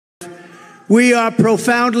We are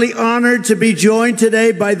profoundly honored to be joined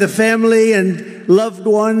today by the family and loved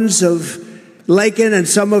ones of Laken and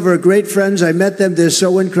some of her great friends. I met them. They're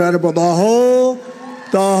so incredible. The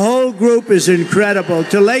whole group is incredible.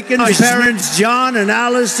 To Laken's parents, John and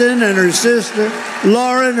Allison, and her sister,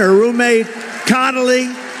 Lauren, her roommate,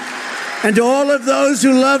 Connolly, and to all of those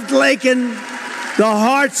who loved Laken, the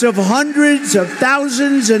hearts of hundreds of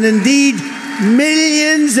thousands and indeed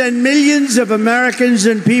millions and millions of Americans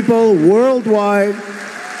and people worldwide,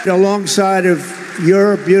 alongside of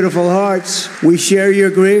your beautiful hearts. We share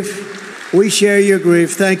your grief. We share your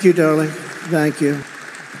grief. Thank you, darling. Thank you.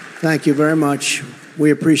 Thank you very much.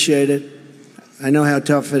 We appreciate it. I know how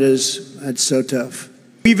tough it is. It's so tough.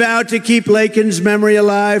 We vow to keep Laken's memory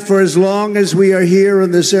alive for as long as we are here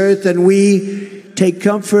on this earth, and we take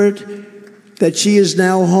comfort that she is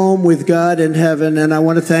now home with God in heaven. And I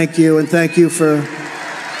want to thank you, and thank you for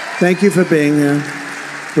being here.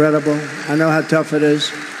 Incredible. I know how tough it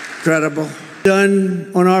is. Incredible.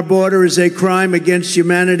 Done on our border is a crime against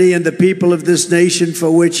humanity and the people of this nation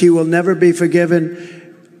for which he will never be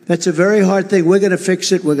forgiven. That's a very hard thing. We're going to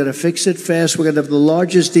fix it. We're going to fix it fast. We're going to have the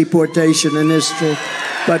largest deportation in history.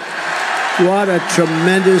 But what a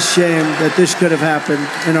tremendous shame that this could have happened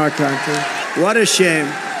in our country. What a shame.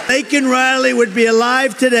 Laken Riley would be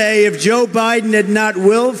alive today if Joe Biden had not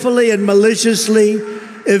willfully and maliciously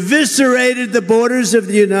eviscerated the borders of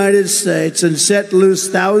the United States and set loose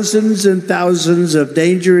thousands and thousands of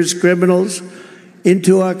dangerous criminals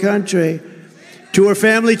into our country. To her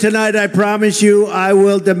family tonight, I promise you, I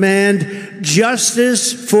will demand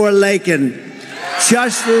justice for Laken.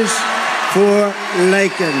 Justice for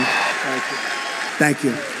Laken. Thank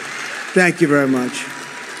you. Thank you very much.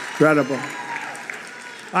 Incredible.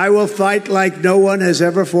 I will fight like no one has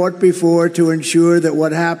ever fought before to ensure that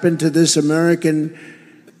what happened to this American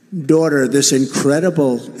daughter, this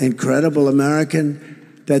incredible, incredible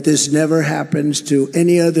American, that this never happens to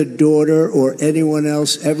any other daughter or anyone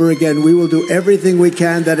else ever again. We will do everything we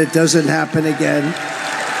can that it doesn't happen again.